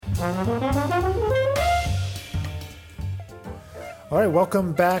All right,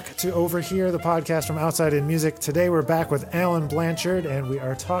 welcome back to Over Here, the podcast from Outside in Music. Today we're back with Alan Blanchard, and we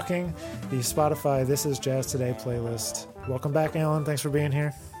are talking the Spotify This Is Jazz Today playlist. Welcome back, Alan. Thanks for being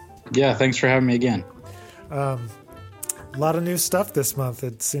here. Yeah, thanks for having me again. A lot of new stuff this month.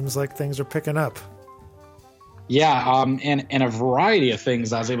 It seems like things are picking up. Yeah, and a variety of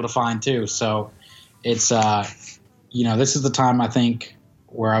things I was able to find too. So it's, this is the time I think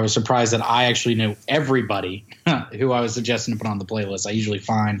where I was surprised that I actually knew everybody who I was suggesting to put on the playlist. I usually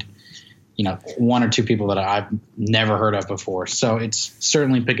find, one or two people that I've never heard of before. So it's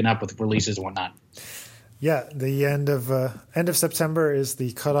certainly picking up with releases and whatnot. Yeah, the end of September is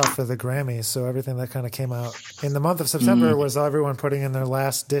the cutoff for the Grammys. So everything that kind of came out in the month of September was everyone putting in their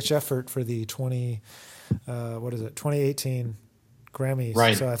last ditch effort for the 2018 Grammys.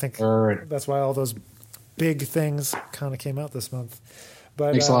 Right. So I think right. That's why all those big things kind of came out this month.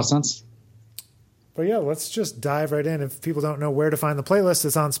 But, makes a lot of sense. But yeah, let's just dive right in. If people don't know where to find the playlist,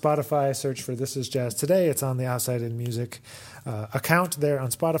 it's on Spotify. Search for This Is Jazz Today. It's on the Outside in Music account there on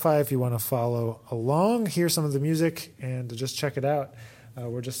Spotify if you want to follow along, hear some of the music, and just check it out.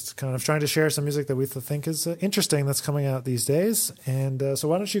 We're just kind of trying to share some music that we think is interesting that's coming out these days. And so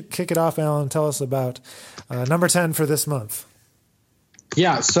why don't you kick it off, Alan, and tell us about number 10 for this month.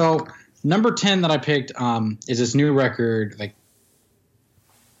 Yeah, so number 10 that I picked is this new record,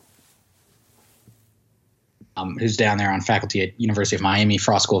 who's down there on faculty at University of Miami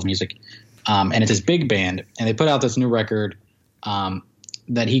Frost School of Music. And it's this big band, and they put out this new record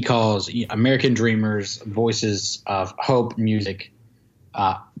that he calls American Dreamers, Voices of Hope Music,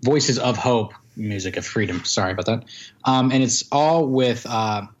 Voices of Hope Music of Freedom. Sorry about that. And it's all with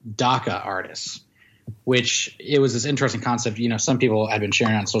DACA artists, which it was this interesting concept. Some people had been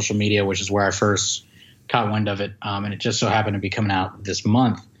sharing it on social media, which is where I first caught wind of it. And it just so happened to be coming out this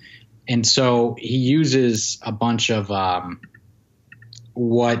month. And so he uses a bunch of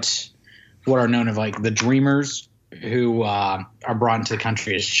what are known as like the dreamers who are brought into the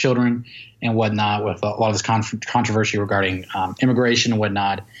country as children and whatnot, with a lot of this controversy regarding immigration and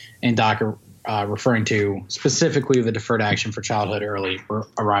whatnot, and DACA referring to specifically the Deferred Action for Childhood Early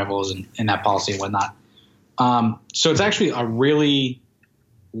Arrivals and that policy and whatnot. So it's actually a really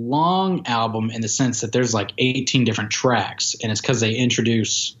long album in the sense that there's like 18 different tracks, and it's because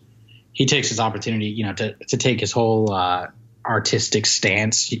he takes his opportunity, to take his whole artistic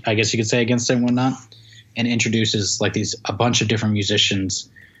stance, I guess you could say, against it and whatnot, and introduces like a bunch of different musicians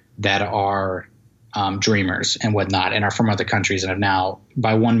that are dreamers and whatnot, and are from other countries and have now,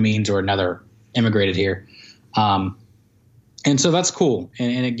 by one means or another, immigrated here. And so that's cool,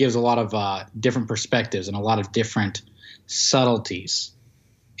 and it gives a lot of different perspectives and a lot of different subtleties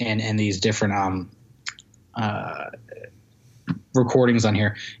and these different recordings on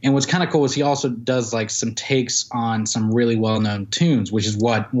here. And what's kind of cool is he also does like some takes on some really well-known tunes, which is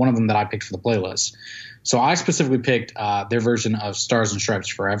one of them that I picked for the playlist. So I specifically picked their version of Stars and Stripes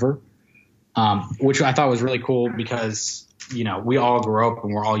Forever, which I thought was really cool because, we all grew up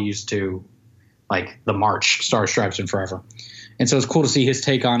and we're all used to like the march, Stars, Stripes, and Forever. And so it's cool to see his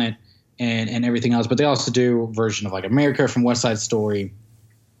take on it and everything else. But they also do a version of like America from West Side Story,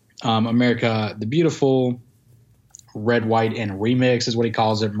 America the Beautiful, Red, White, and Remix is what he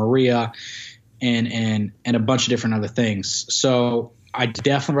calls it, Maria, and a bunch of different other things. So I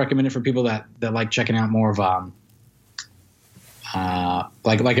definitely recommend it for people that like checking out more of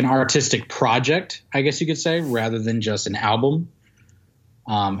like an artistic project, I guess you could say, rather than just an album.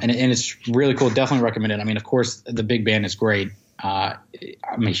 And it's really cool. Definitely recommend it. I mean, of course, the big band is great. I'm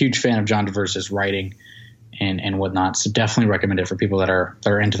a huge fan of John DeVerse's writing and whatnot. So definitely recommend it for people that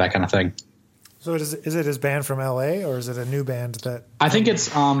are into that kind of thing. So is it his band from LA, or is it a new band that? I think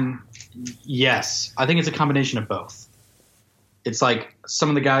it's yes. I think it's a combination of both. It's like some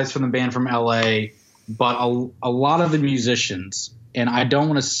of the guys from the band from LA, but a lot of the musicians, and I don't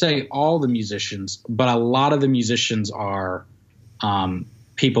want to say all the musicians, but a lot of the musicians are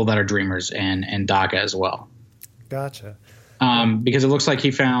people that are dreamers and DACA as well. Gotcha. Because it looks like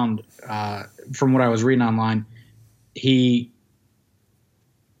he found, from what I was reading online, he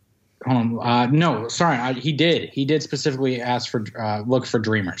did specifically ask for look for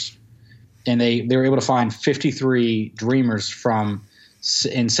dreamers, and they were able to find 53 dreamers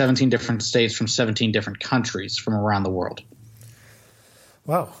in 17 different states from 17 different countries from around the world.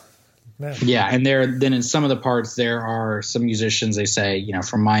 Wow. Man. Yeah, and then in some of the parts there are some musicians, they say,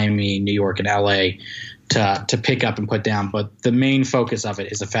 from Miami, New York, and LA to pick up and put down, but the main focus of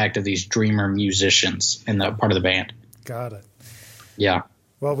it is the fact of these dreamer musicians in the part of the band. Got it. Yeah.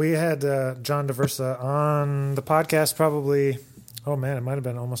 Well, we had John DeVerse on the podcast probably Oh man, it might have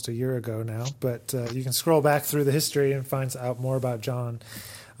been almost a year ago now, but you can scroll back through the history and find out more about John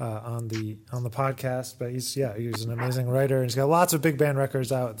on the podcast. But he's an amazing writer, and he's got lots of big band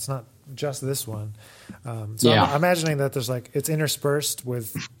records out. It's not just this one. I'm imagining that there's it's interspersed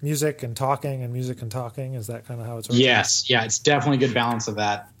with music and talking and music and talking. Is that kind of how it's working? Yes, yeah, it's definitely a good balance of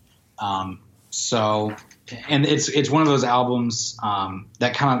that. And it's one of those albums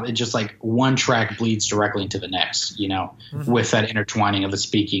that kind of it just one track bleeds directly into the next, with that intertwining of the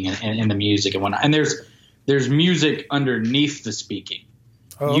speaking and the music and whatnot. And there's music underneath the speaking.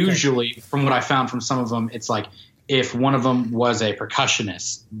 Oh, okay. Usually, from what I found from some of them, it's if one of them was a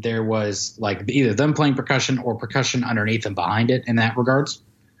percussionist, there was either them playing percussion or percussion underneath and behind it in that regards.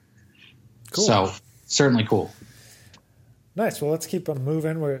 Cool. So certainly cool. Nice. Well, let's keep them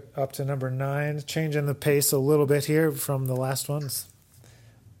moving. We're up to number 9, changing the pace a little bit here from the last ones.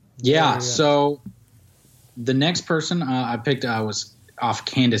 Yeah. So the next person I picked was off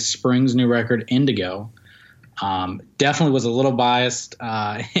Candace Springs' new record, Indigo. Definitely was a little biased.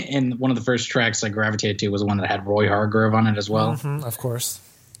 And one of the first tracks I gravitated to was one that had Roy Hargrove on it as well. Mm-hmm, of course.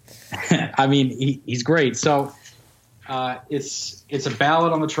 I mean, he's great. So it's a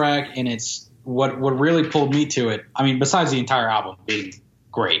ballad on the track, and it's what really pulled me to it. I mean, besides the entire album being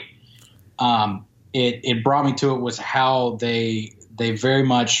great, it brought me to it was how they very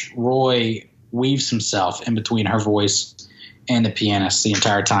much Roy weaves himself in between her voice and the pianist the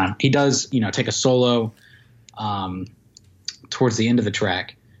entire time. He does, take a solo towards the end of the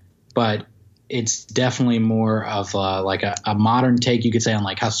track, but it's definitely more of a modern take, you could say, on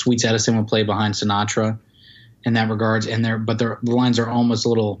how Sweets Edison would play behind Sinatra in that regards. And the lines are almost a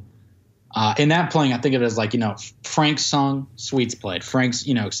little in that playing. I think of it as Frank's sung, Sweets played, Frank's,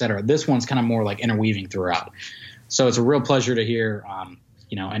 et cetera. This one's kind of more interweaving throughout. So it's a real pleasure to hear,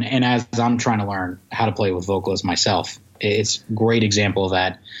 and as I'm trying to learn how to play with vocalists myself, it's a great example of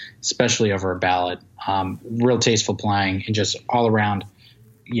that, especially over a ballad. Real tasteful playing and just all around,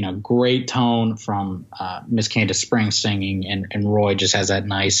 great tone from Miss Candace Springs singing, and Roy just has that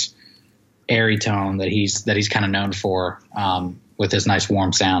nice airy tone that he's kind of known for with his nice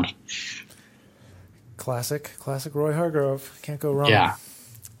warm sound. Classic Roy Hargrove. Can't go wrong. Yeah.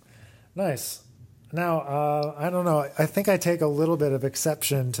 Nice. Now, I don't know. I think I take a little bit of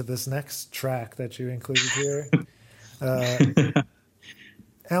exception to this next track that you included here.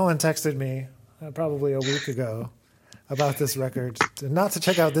 Ellen texted me probably a week ago about this record, not to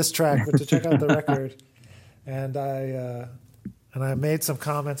check out this track, but to check out the record. And I made some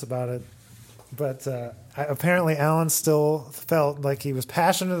comments about it, but apparently Alan still felt like he was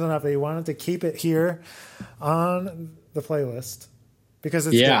passionate enough that he wanted to keep it here on the playlist because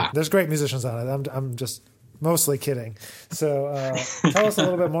it's good. There's great musicians on it. I'm just mostly kidding. So tell us a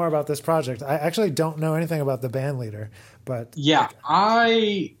little bit more about this project. I actually don't know anything about the band leader, but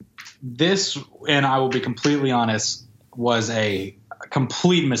this, and I will be completely honest, was a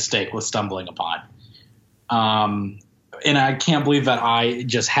complete mistake with stumbling upon. And I can't believe that I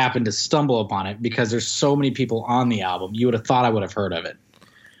just happened to stumble upon it because there's so many people on the album. You would have thought I would have heard of it.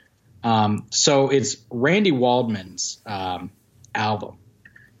 So it's Randy Waldman's album,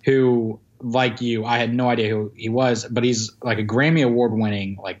 who, like you, I had no idea who he was, but he's a Grammy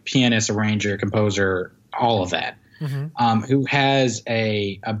Award-winning pianist, arranger, composer, all of that, who has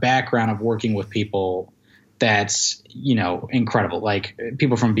a background of working with people that's, incredible.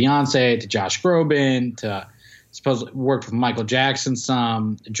 People from Beyonce to Josh Groban to supposedly worked with Michael Jackson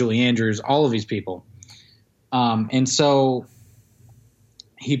some, Julie Andrews, all of these people. And so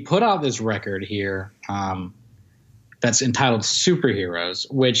he put out this record here that's entitled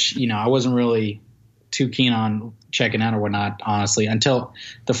Superheroes, which, I wasn't really too keen on checking out or whatnot, honestly, until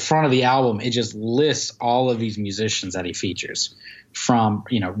the front of the album. It just lists all of these musicians that he features, from,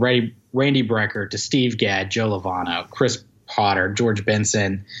 Randy Brecker to Steve Gadd, Joe Lovano, Chris Potter, George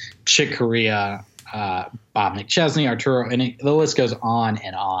Benson, Chick Corea, Bob McChesney, Arturo, and the list goes on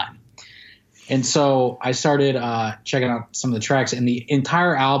and on. And so I started checking out some of the tracks, and the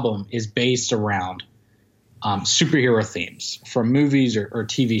entire album is based around superhero themes from movies or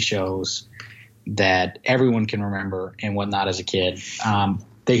TV shows that everyone can remember and whatnot as a kid.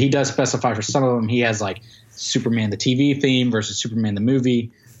 That he does specify for some of them. He has Superman the TV theme versus Superman the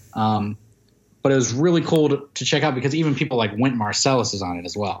movie. But it was really cool to check out because even people like Wynton Marsalis is on it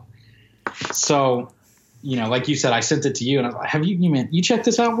as well. So, like you said, I sent it to you and I was like, have you check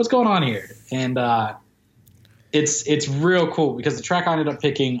this out? What's going on here? And it's real cool because the track I ended up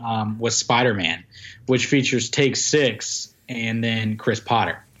picking was Spider-Man, which features Take 6 and then Chris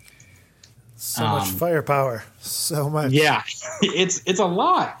Potter. So much firepower. So much. Yeah, it's a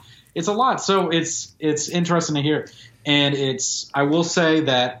lot. It's a lot. So it's interesting to hear. And I will say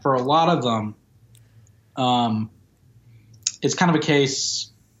that for a lot of them, it's kind of a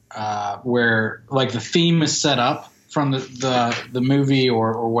case where like the theme is set up from the movie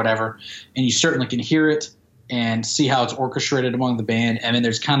or whatever, and you certainly can hear it and see how it's orchestrated among the band. And then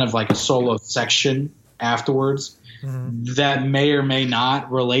there's kind of like a solo section afterwards that may or may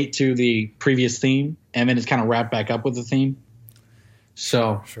not relate to the previous theme, and then it's kind of wrapped back up with the theme.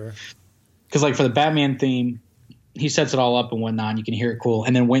 So, sure. Because like for the Batman theme, he sets it all up and whatnot, and you can hear it cool.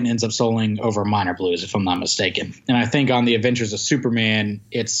 And then Wynton ends up soloing over Minor Blues, if I'm not mistaken. And I think on the Adventures of Superman,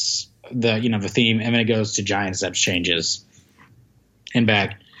 it's the theme, and then it goes to Giant Steps Changes and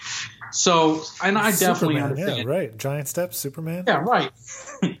back. So, and I definitely understand. Yeah, right. Giant Steps, Superman. Yeah, right.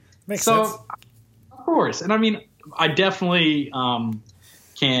 Makes sense. Of course. And I mean, I definitely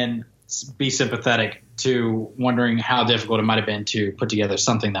can be sympathetic to wondering how difficult it might have been to put together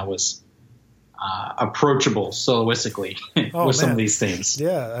something that was approachable soloistically with some of these themes.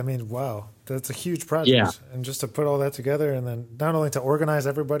 Yeah, I mean, wow. That's a huge project. Yeah. And just to put all that together, and then not only to organize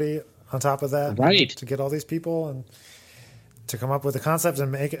everybody on top of that, right, to get all these people and to come up with the concept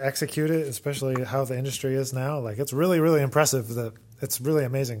and execute it, especially how the industry is now. Like, it's really, really impressive. It's really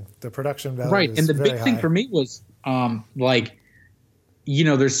amazing. The production value right. is And the very big thing high. for me was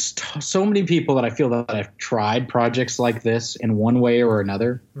there's so many people that I feel that have tried projects like this in one way or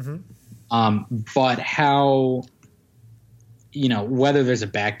another. But how, whether there's a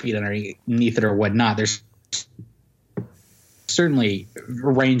backbeat underneath it or whatnot, there's certainly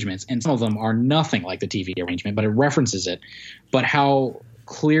arrangements, and some of them are nothing like the TV arrangement, but it references it. But how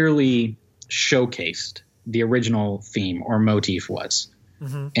clearly showcased the original theme or motif was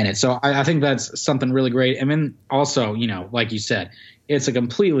in it. So I think that's something really great. And then also, like you said, it's a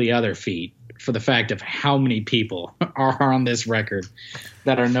completely other feat for the fact of how many people are on this record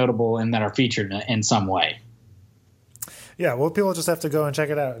that are notable and that are featured in some way. Yeah, well, people just have to go and check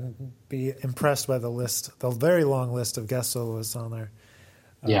it out and be impressed by the list, the very long list of guest soloists on there.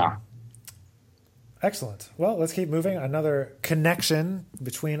 Yeah. Excellent. Well, let's keep moving. Another connection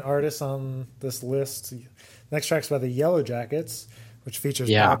between artists on this list. Next track's by the Yellow Jackets, which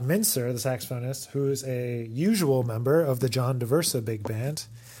features Bob Mincer, the saxophonist, who's a usual member of the John DeVersa Big Band.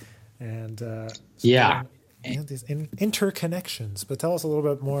 And these interconnections. But tell us a little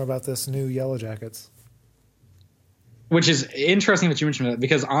bit more about this new Yellow Jackets. Which is interesting that you mentioned that,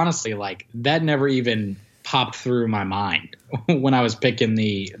 because honestly, like, that never even popped through my mind when I was picking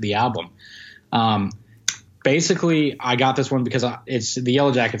the album. Basically, I got this one because the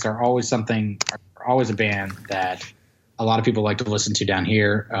Yellow Jackets are always a band that a lot of people like to listen to down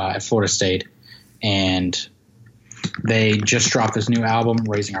here at Florida State. And they just dropped this new album,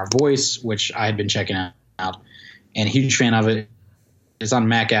 Raising Our Voice, which I had been checking out, and a huge fan of it. It's on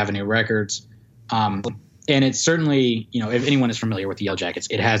Mack Avenue Records. And it's certainly, if anyone is familiar with the Yellow Jackets,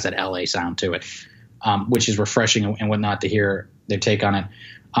 it has that LA sound to it, which is refreshing and whatnot to hear their take on it.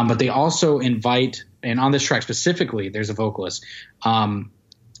 But they also invite, and on this track specifically, there's a vocalist.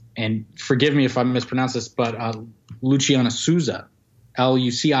 And forgive me if I mispronounce this, but Luciana Souza,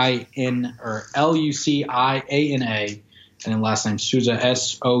 Luciana, and then last name Souza,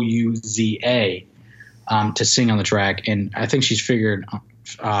 Souza, to sing on the track. And I think she's figured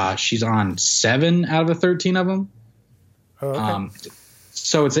she's on 7 out of the 13 of them. Oh, okay.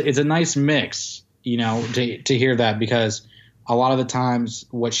 So it's a nice mix, to hear that, because a lot of the times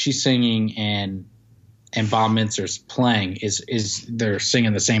what she's singing and Bob Mincer's playing is they're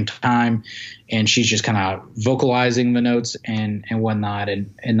singing the same time, and she's just kind of vocalizing the notes and whatnot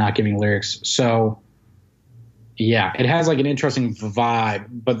and not giving lyrics. So yeah, it has like an interesting vibe,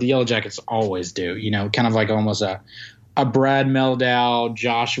 but the Yellow Jackets always do, kind of like almost a Brad Mehldau,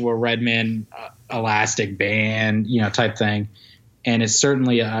 Joshua Redman, elastic band, type thing. And it's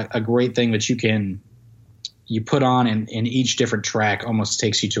certainly a great thing that you put on, and each different track almost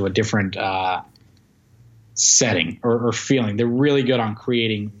takes you to a different setting or feeling. They're really good on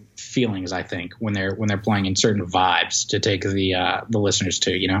creating feelings, I think, when they're playing in certain vibes to take the listeners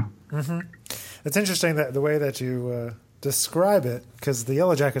to, Mm-hmm. It's interesting that the way that you describe it, because the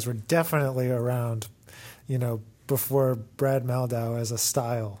Yellow Jackets were definitely around, before Brad Mehldau as a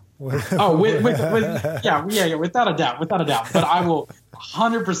style. Yeah, without a doubt. But I will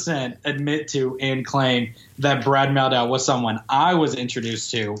 100% admit to and claim that Brad Mehldau was someone I was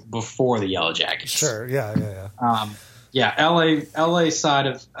introduced to before the Yellow Jackets. Sure, yeah. LA side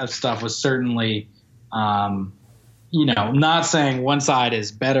of stuff was certainly, not saying one side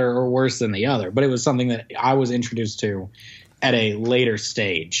is better or worse than the other, but it was something that I was introduced to at a later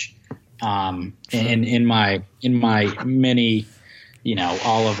stage. In my many,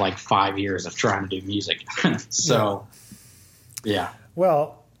 all of like 5 years of trying to do music. So, Yeah.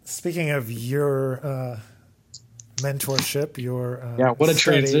 Well, speaking of your mentorship, your what a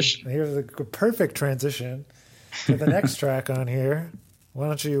study, transition. here's a perfect transition to the next track on here. Why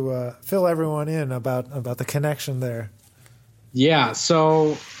don't you fill everyone in about the connection there? Yeah,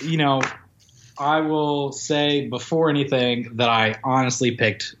 so, I will say before anything that I honestly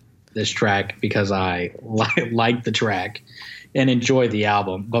picked this track because I like the track and enjoy the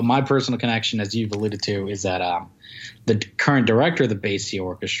album. But my personal connection, as you've alluded to, is that the current director of the Basie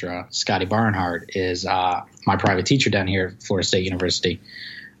Orchestra, Scotty Barnhart, is my private teacher down here at Florida State University.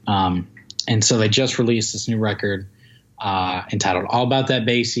 And so they just released this new record entitled All About That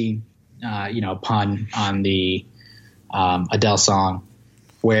Basie, pun on the Adele song,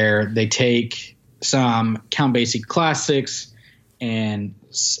 where they take some Count Basie classics and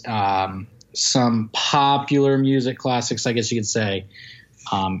some popular music classics, I guess you could say,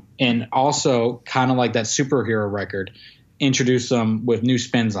 and also kind of like that superhero record, introduce them with new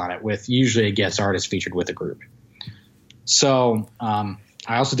spins on it, with usually a guest artist featured with a group. So I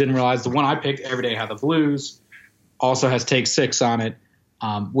also didn't realize the one I picked, Every Day I Have the Blues, also has Take 6 on it,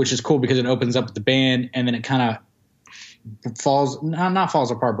 which is cool because it opens up with the band and then it kind of not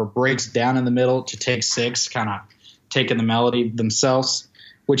falls apart, but breaks down in the middle to Take 6, kind of taking the melody themselves,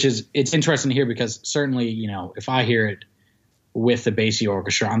 which is, it's interesting to hear because certainly, if I hear it with the Basie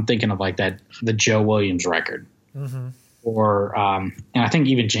Orchestra, I'm thinking of like the Joe Williams record, or and I think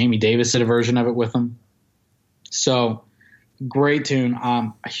even Jamie Davis did a version of it with them. So great tune.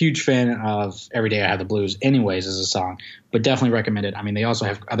 I'm a huge fan of Every Day I Have the Blues anyways as a song, but definitely recommend it. I mean, they also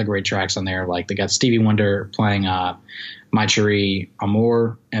have other great tracks on there. Like they got Stevie Wonder playing My Cherie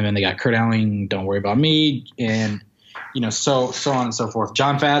Amour, and then they got Kurt Elling, Don't Worry About Me, and so on and so forth.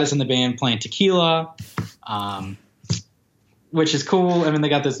 John Faddis in the band playing Tequila, which is cool. And then they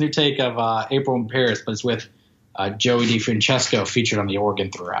got this new take of April in Paris, but it's with Joey DiFrancesco featured on the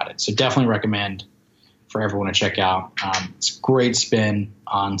organ throughout it. So definitely recommend for everyone to check out. It's a great spin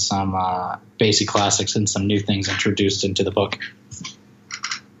on some Basie classics and some new things introduced into the book.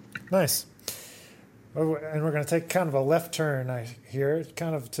 Nice. And we're going to take kind of a left turn here,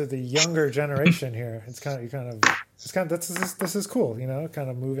 kind of to the younger generation here. This is cool, kind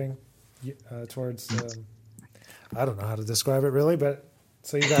of moving towards. I don't know how to describe it really, but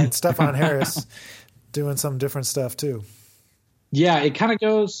so you got Stefan Harris doing some different stuff too. Yeah, it kind of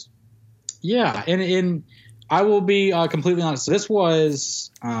goes. Yeah, and I will be completely honest. This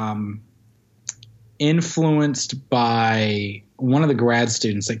was influenced by one of the grad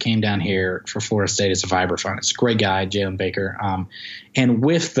students that came down here for Florida State as a vibraphonist. Great guy, Jalen Baker. And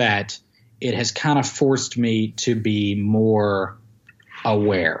with that, it has kind of forced me to be more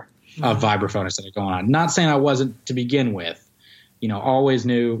aware of vibraphonists that are going on. Not saying I wasn't to begin with. Always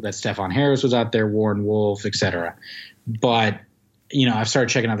knew that Stefan Harris was out there, Warren Wolf, etc. But I've started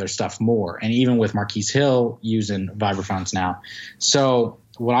checking out their stuff more, and even with Marquise Hill using vibraphones now. So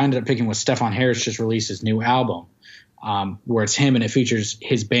what I ended up picking was Stefan Harris just released his new album, where it's him and it features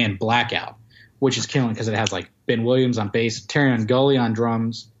his band Blackout, which is killing because it has like Ben Williams on bass, Terry Gully on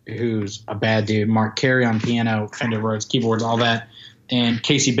drums, who's a bad dude, Mark Carey on piano, Fender Rhodes, keyboards, all that, and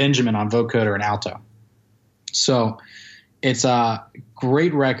Casey Benjamin on vocoder and alto. So it's a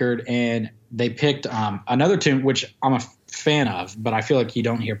great record, and they picked another tune, which I'm a fan of, but I feel like you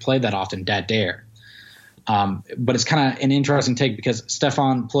don't hear played that often, Dat Dare. But it's kind of an interesting take because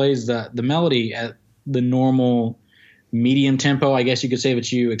Stefan plays the melody at the normal medium tempo, I guess you could say,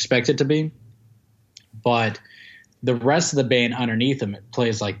 that you expect it to be. But the rest of the band underneath him, it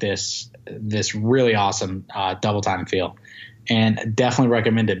plays like this really awesome double time feel. And definitely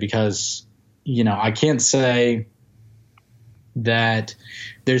recommend it because, I can't say that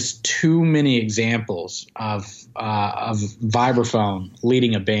there's too many examples of vibraphone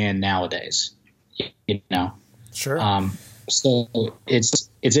leading a band nowadays. Sure. So it's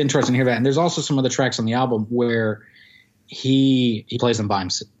interesting to hear that. And there's also some other tracks on the album where he plays it by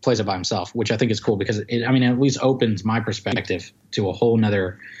himself, which I think is cool because it at least opens my perspective to a whole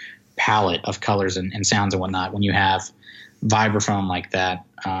nother palette of colors and sounds and whatnot when you have vibraphone like that.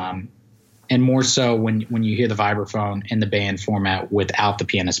 And more so when you hear the vibraphone in the band format without the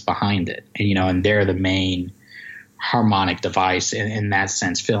pianist behind it, and they're the main harmonic device in that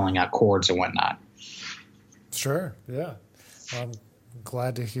sense, filling out chords and whatnot. Sure. Yeah. Well, I'm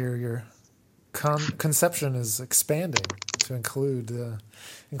glad to hear your conception is expanding to include the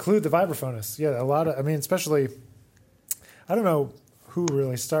vibraphonist. Yeah. A lot of, especially, I don't know who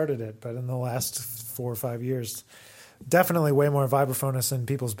really started it, but in the last 4 or 5 years, definitely way more vibraphonists in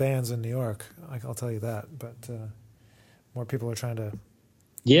people's bands in New York. I'll tell you that. But more people are trying to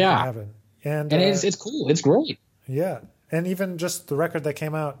have it. And it's cool. It's great. Yeah. And even just the record that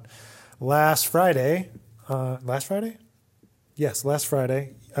came out last Friday. Yes, last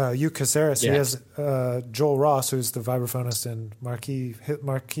Friday. Hugh Caceres, he has Joel Ross, who's the vibraphonist in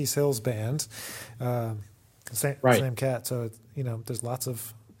Marquise Hill's band. Same cat. So, there's lots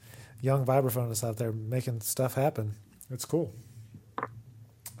of young vibraphonists out there making stuff happen. It's cool.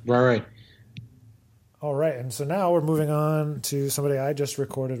 Right. All right. And so now we're moving on to somebody I just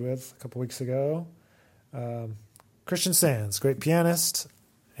recorded with a couple weeks ago. Christian Sands, great pianist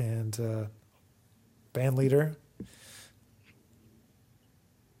and band leader.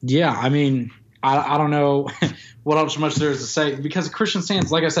 Yeah, I mean, I don't know what else much there is to say because Christian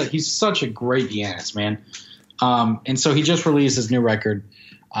Sands, like I said, he's such a great pianist, man. And so he just released his new record,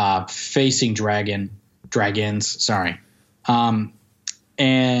 Facing Dragons. Sorry.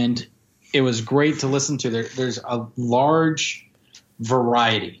 And it was great to listen to. There's a large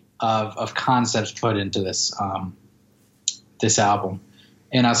variety of concepts put into this this album,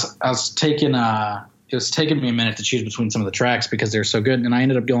 and I was taking it was taking me a minute to choose between some of the tracks because they're so good, and I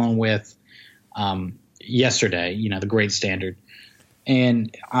ended up going with Yesterday, the Great Standard,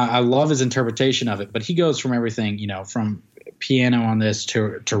 and I love his interpretation of it. But he goes from everything, from piano on this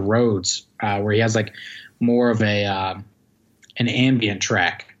to Rhodes, where he has like more of an ambient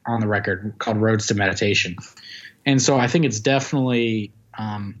track on the record called Roads to Meditation. And so I think it's definitely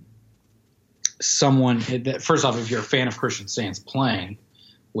someone – first off, if you're a fan of Christian Sands playing,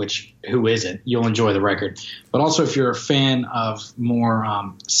 which who isn't, you'll enjoy the record. But also if you're a fan of more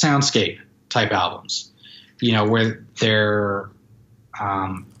soundscape type albums, where they're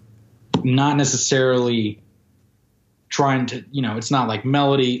not necessarily trying to – it's not like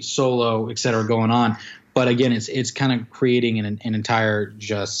melody, solo, et cetera going on. But again, it's kind of creating an entire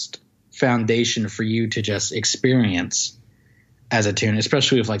just foundation for you to just experience as a tune,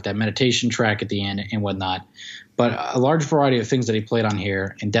 especially with like that meditation track at the end and whatnot. But a large variety of things that he played on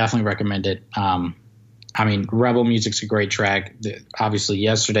here, and definitely recommend it. I mean, Rebel Music's a great track. Obviously,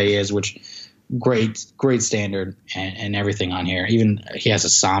 Yesterday is, which great standard and everything on here. Even he has a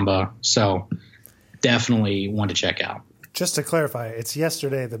samba, so definitely one to check out. Just to clarify, it's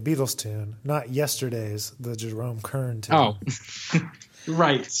Yesterday, the Beatles tune, not Yesterday's, the Jerome Kern tune. Oh,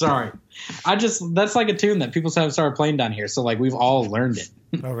 right. Sorry. That's like a tune that people have started playing down here. So like we've all learned it.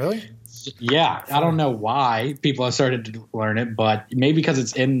 Oh, really? Yeah. I don't know why people have started to learn it, but maybe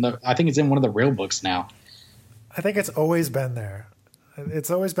because I think it's in one of the real books now. I think it's always been there. It's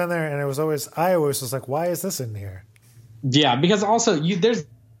always been there. And I always was like, why is this in here? Yeah. Because also there's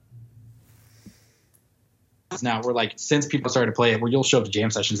now where like since people started to play it, where you'll show up to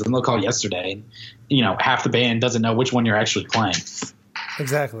jam sessions and they'll call Yesterday, and half the band doesn't know which one you're actually playing.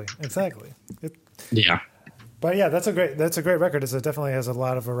 Exactly. Yeah. But yeah, that's a great record. It definitely has a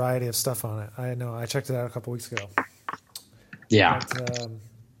lot of variety of stuff on it. I know. I checked it out a couple weeks ago. Yeah. But,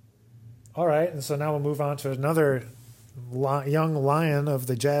 all right, and so now we'll move on to another young lion of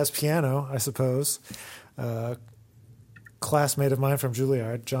the jazz piano, I suppose. Classmate of mine from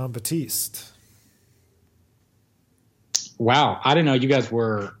Juilliard, Jon Batiste. Wow, I didn't know you guys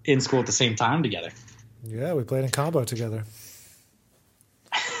were in school at the same time together. Yeah, we played in combo together.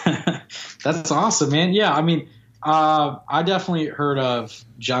 That's awesome, man. Yeah, I mean, I definitely heard of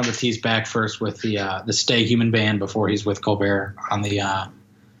Jon Batiste back first with the Stay Human Band before he's with Colbert on the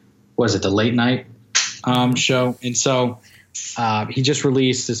the late night show. And so he just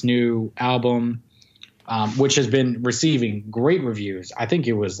released this new album, which has been receiving great reviews. I think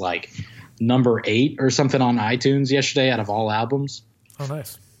it was like number 8 or something on iTunes yesterday out of all albums. Oh,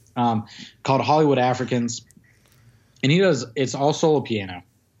 nice. Called Hollywood Africans. And it's all solo piano.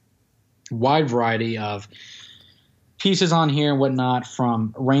 Wide variety of pieces on here and whatnot,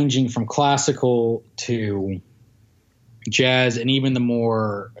 ranging from classical to jazz and even the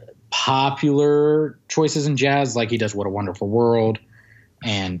more popular choices in jazz, like he does What a Wonderful World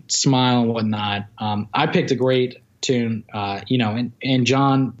and Smile and whatnot. I picked a great tune, and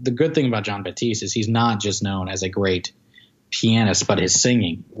John, the good thing about Jon Batiste is he's not just known as a great pianist, but his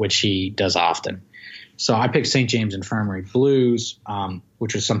singing, which he does often. So I picked St. James Infirmary Blues,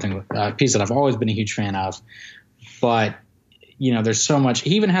 which is a piece that I've always been a huge fan of. But, there's so much.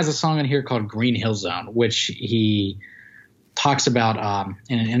 He even has a song in here called Green Hill Zone, which he talks about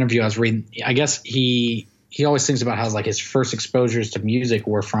in an interview I was reading. I guess he always thinks about how like his first exposures to music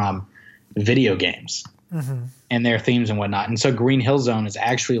were from video games and their themes and whatnot. And so Green Hill Zone is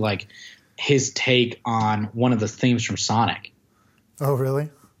actually like his take on one of the themes from Sonic. Oh,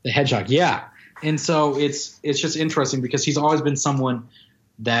 really? The Hedgehog. Yeah. And so it's just interesting because he's always been someone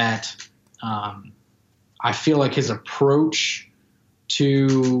that I feel like his approach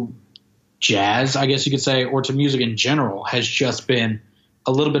to jazz, I guess you could say, or to music in general, has just been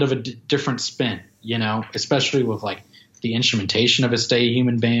a little bit of a different spin, especially with like the instrumentation of his Stay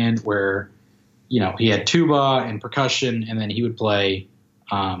Human band, where, he had tuba and percussion, and then he would play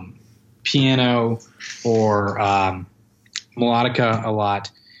piano or melodica a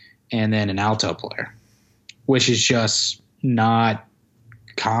lot, and then an alto player, which is just not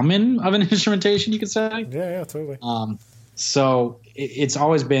common of an instrumentation, you could say. Yeah, totally. So it's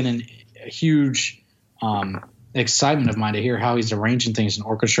always been a huge excitement of mine to hear how he's arranging things and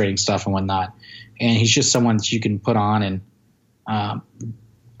orchestrating stuff and whatnot. And he's just someone that you can put on and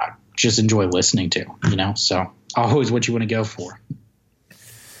just enjoy listening to, So always what you want to go for.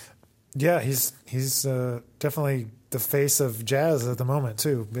 Yeah, he's definitely the face of jazz at the moment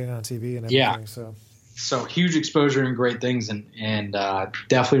too, being on TV and everything. Yeah. So huge exposure and great things, and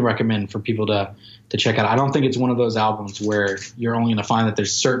definitely recommend for people to check out. I don't think it's one of those albums where you're only going to find that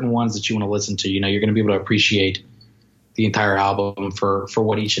there's certain ones that you want to listen to. You're going to be able to appreciate the entire album for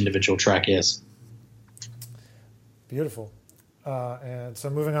what each individual track is. Beautiful. And so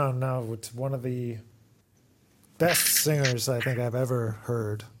moving on now to one of the best singers I think I've ever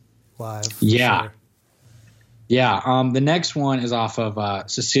heard live. Yeah. Sure. Yeah. The next one is off of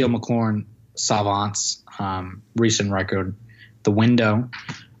Cecile McLaurin Savant's recent record, The Window.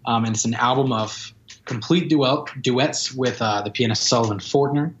 And it's an album of complete duets with the pianist Sullivan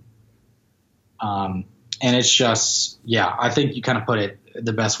Fortner. And it's just, I think you kind of put it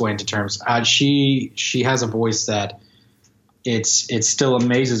the best way into terms. She has a voice that it still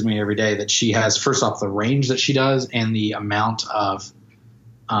amazes me every day that she has, first off, the range that she does and the amount of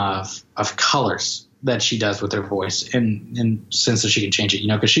colors that she does with her voice, and since that she can change it,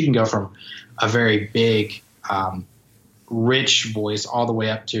 because she can go from a very big, rich voice all the way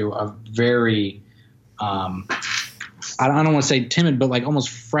up to a very, I don't want to say timid, but like almost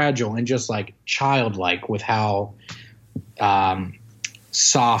fragile and just like childlike with how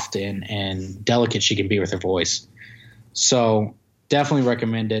soft and delicate she can be with her voice. So definitely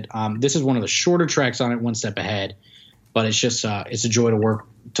recommend it. This is one of the shorter tracks on it, One Step Ahead, but it's just it's a joy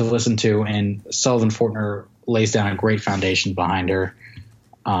to listen to, and Sullivan Fortner lays down a great foundation behind her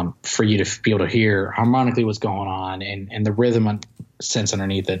for you to be able to hear harmonically what's going on and the rhythm and sense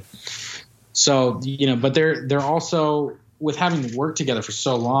underneath it. So, but they're also, with having worked together for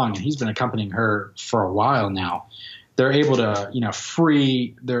so long, and he's been accompanying her for a while now, they're able to,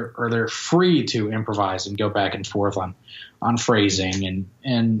 they're free to improvise and go back and forth on phrasing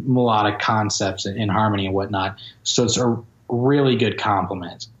and melodic concepts and harmony and whatnot. So it's a really good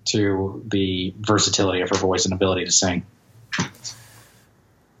compliment to the versatility of her voice and ability to sing.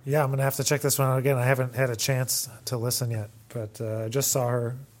 Yeah, I'm going to have to check this one out again. I haven't had a chance to listen yet, but I just saw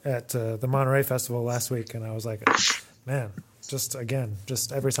her at the Monterey Festival last week, and I was like, man, just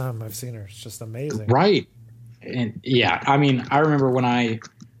every time I've seen her, it's just amazing. Right. And yeah, I mean, I remember when I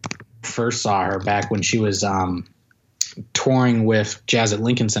first saw her back when she was touring with Jazz at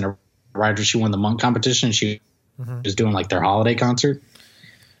Lincoln Center right after she won the Monk competition. She was doing like their holiday concert,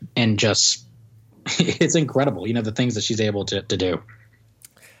 and just it's incredible, the things that she's able to do.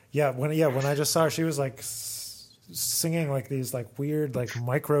 Yeah, when I just saw her, she was like singing like these like weird like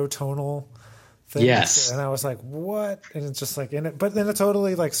microtonal things. Yes. And I was like, what? And it's just like in it, but in a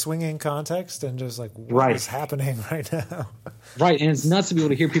totally like swinging context, and just like what is happening right now? Right. And it's nuts to be able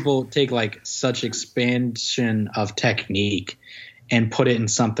to hear people take like such expansion of technique and put it in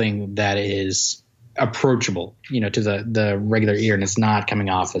something that is approachable, to the regular ear, and it's not coming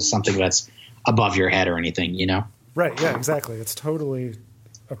off as something that's above your head or anything, Right. Yeah, exactly. It's totally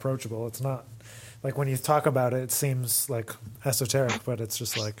approachable. It's not like when you talk about it, it seems like esoteric, but it's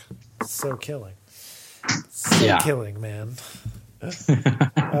just like so killing. Killing, man.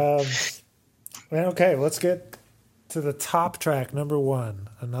 Okay, let's get to the top track, number 1.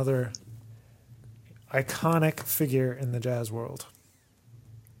 Another iconic figure in the jazz world.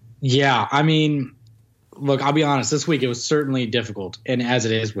 Yeah, I mean, look, I'll be honest. This week it was certainly difficult, and as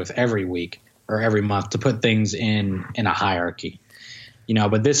it is with every week or every month, to put things in a hierarchy.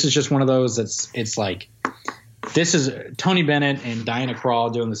 But this is just one of those it's like, this is Tony Bennett and Diana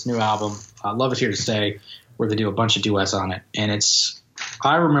Krall doing this new album, Love Is Here to Stay, where they do a bunch of duets on it. And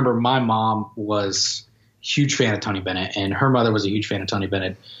I remember my mom was a huge fan of Tony Bennett, and her mother was a huge fan of Tony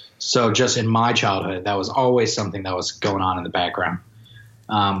Bennett. So just in my childhood, that was always something that was going on in the background.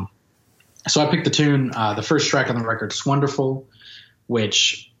 So I picked the tune, the first track on the record, Wonderful,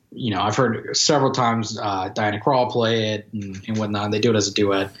 which I've heard several times Diana Krall play it and whatnot. They do it as a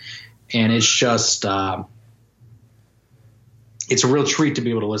duet, and it's just it's a real treat to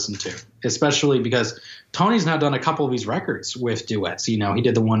be able to listen to, especially because Tony's now done a couple of these records with duets. He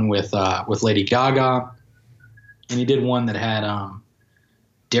did the one with Lady Gaga, and he did one that had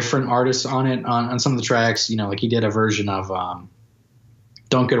different artists on it on some of the tracks. Like he did a version of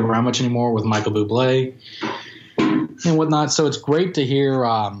Don't Get Around Much Anymore with Michael Bublé and whatnot. So it's great to hear.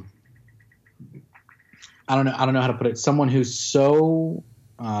 I don't know how to put it. Someone who's so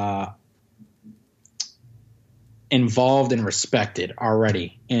involved and respected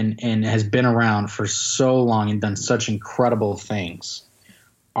already, and has been around for so long and done such incredible things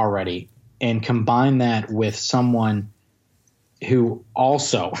already, and combine that with someone who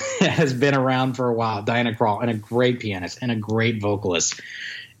also has been around for a while, Diana Krall, and a great pianist and a great vocalist.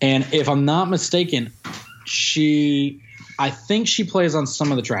 And if I'm not mistaken, I think she plays on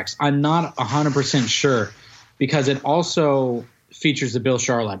some of the tracks. I'm not 100% sure, because it also features the Bill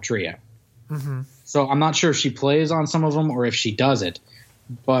Charlap trio. Mm-hmm. So I'm not sure if she plays on some of them or if she does it.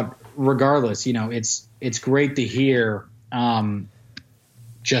 But regardless, it's great to hear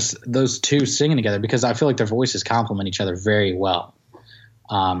just those two singing together, because I feel like their voices complement each other very well,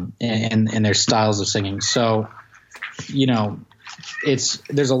 and their styles of singing. So,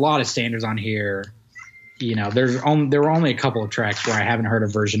 there's a lot of standards on here. There were only a couple of tracks where I haven't heard a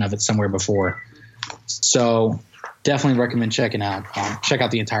version of it somewhere before. So definitely recommend checking out. Check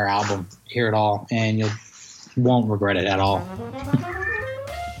out the entire album, hear it all, and you won't regret it at all.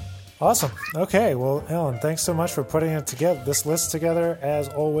 Awesome. Okay. Well, Alan, thanks so much for putting this list together as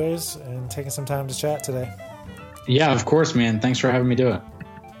always, and taking some time to chat today. Yeah, of course, man. Thanks for having me do it.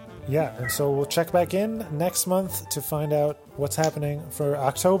 Yeah. And so we'll check back in next month to find out what's happening for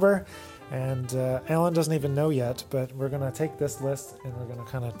October. And Alan doesn't even know yet, but we're going to take this list and we're going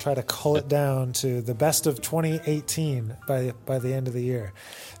to kind of try to cull it down to the best of 2018 by the end of the year.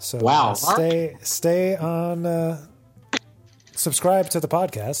 So wow. Stay on. Subscribe to the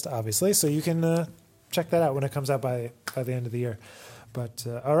podcast, obviously, so you can check that out when it comes out by the end of the year. But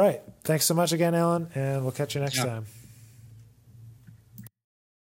all right, thanks so much again, Alan, and we'll catch you next time.